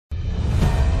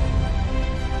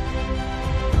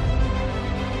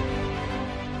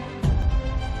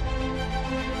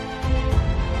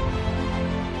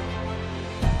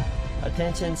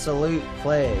Attention, salute,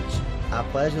 pledge. I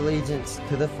pledge allegiance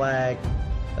to the flag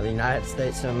of the United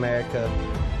States of America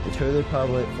and to the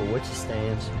republic for which it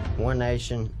stands, one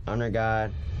nation, under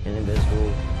God,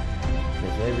 indivisible,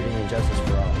 with liberty and justice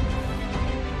for all.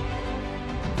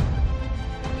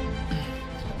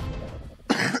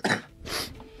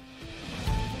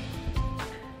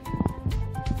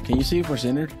 Can you see if we're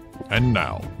centered? And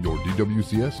now, your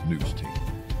DWCS news team.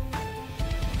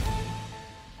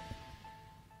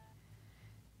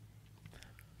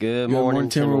 Good morning,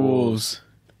 Timberwolves.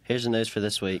 Here's the news for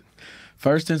this week.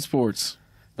 First in sports.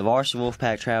 The varsity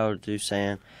Wolfpack traveled to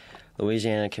Doosan,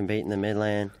 Louisiana, to compete in the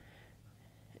Midland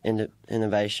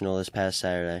Innovational this past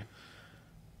Saturday.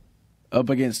 Up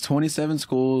against 27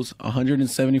 schools,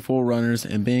 174 runners,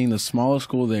 and being the smallest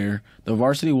school there, the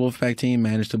varsity Wolfpack team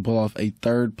managed to pull off a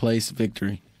third-place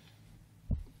victory.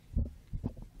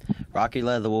 Rocky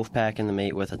led the Wolfpack in the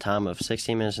meet with a time of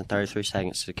 16 minutes and 33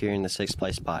 seconds, securing the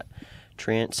sixth-place spot.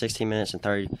 Trent, 16 minutes and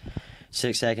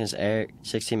 36 seconds. Eric,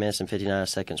 16 minutes and 59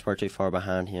 seconds, were too far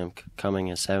behind him, coming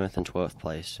in 7th and 12th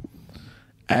place.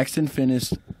 Axton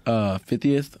finished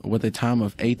 50th with a time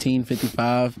of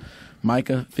 18:55.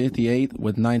 Micah 58th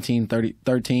with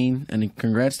 19:13, and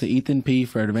congrats to Ethan P.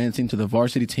 for advancing to the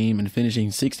varsity team and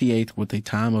finishing 68th with a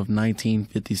time of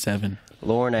 19:57.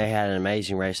 Lauren A. had an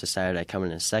amazing race this Saturday,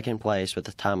 coming in second place with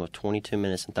a time of 22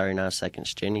 minutes and 39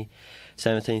 seconds. Jenny,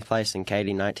 17th place, and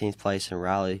Katie, 19th place, and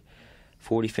Riley,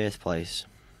 45th place.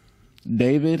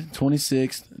 David,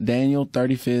 26th, Daniel,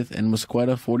 35th, and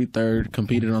Musquetta, 43rd,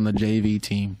 competed on the JV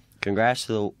team. Congrats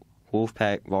to the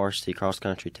Wolfpack varsity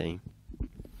cross-country team.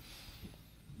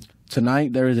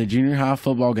 Tonight, there is a junior high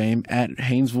football game at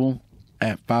Haynesville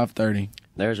at 5:30.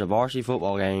 There's a varsity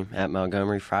football game at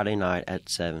Montgomery Friday night at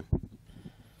 7.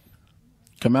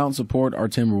 Come out and support our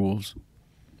Timberwolves.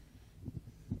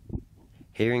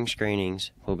 Hearing screenings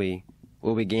will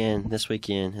begin this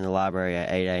weekend in the library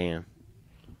at 8 a.m.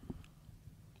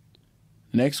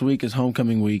 Next week is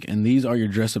homecoming week, and these are your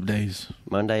dress-up days.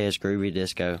 Monday is Groovy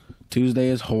Disco. Tuesday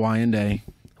is Hawaiian Day.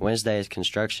 Wednesday is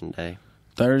Construction Day.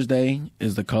 Thursday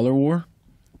is the Color War.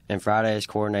 And Friday is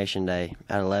Coronation Day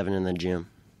at 11 in the gym.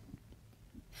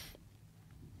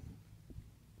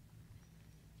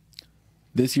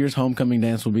 This year's homecoming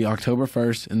dance will be October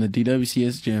 1st in the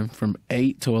DWCS gym from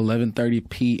 8 to 11:30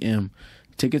 p.m.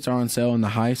 Tickets are on sale in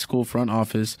the high school front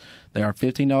office. They are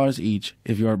 $15 each.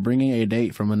 If you are bringing a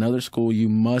date from another school, you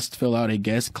must fill out a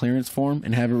guest clearance form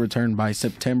and have it returned by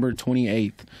September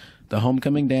 28th. The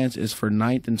homecoming dance is for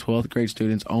 9th and 12th grade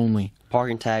students only.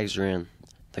 Parking tags are in.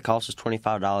 The cost is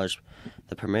 $25.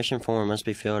 The permission form must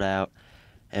be filled out,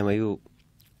 and we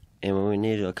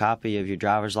need a copy of your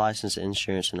driver's license and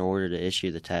insurance in order to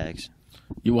issue the tags.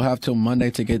 You will have till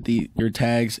Monday to get your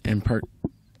tags and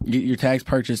get your tags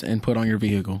purchased and put on your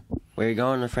vehicle. We're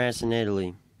going to France and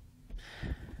Italy.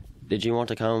 Did you want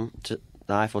to come to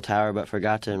the Eiffel Tower but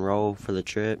forgot to enroll for the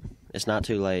trip? It's not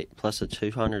too late. Plus a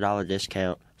 $200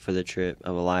 discount for the trip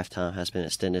of a lifetime has been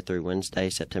extended through Wednesday,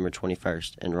 September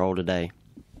 21st. Enroll today.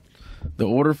 The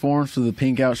order forms for the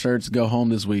pink out shirts go home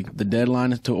this week. The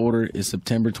deadline to order is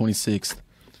September 26th.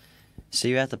 See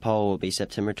you at the poll will be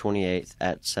September 28th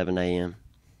at 7 a.m.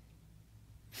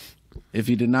 If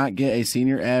you did not get a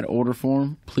senior ad order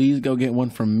form, please go get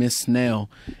one from Miss Snell.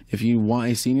 If you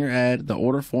want a senior ad, the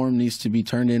order form needs to be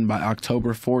turned in by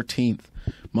October 14th.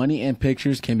 Money and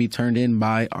pictures can be turned in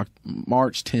by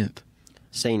March 10th.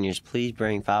 Seniors, please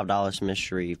bring $5 to Miss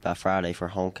Shreve by Friday for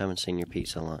homecoming senior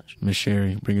pizza lunch. Miss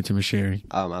Sherry, bring it to Miss Sherry.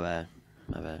 Oh, my bad.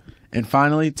 And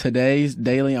finally, today's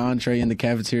daily entree in the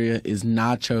cafeteria is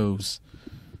nachos.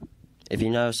 If you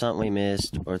know something we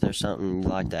missed or if there's something you'd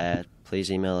like to add,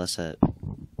 please email us at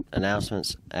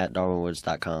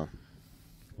announcements@darwinwoods.com.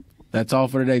 That's all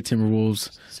for today,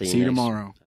 Timberwolves. See you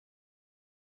tomorrow.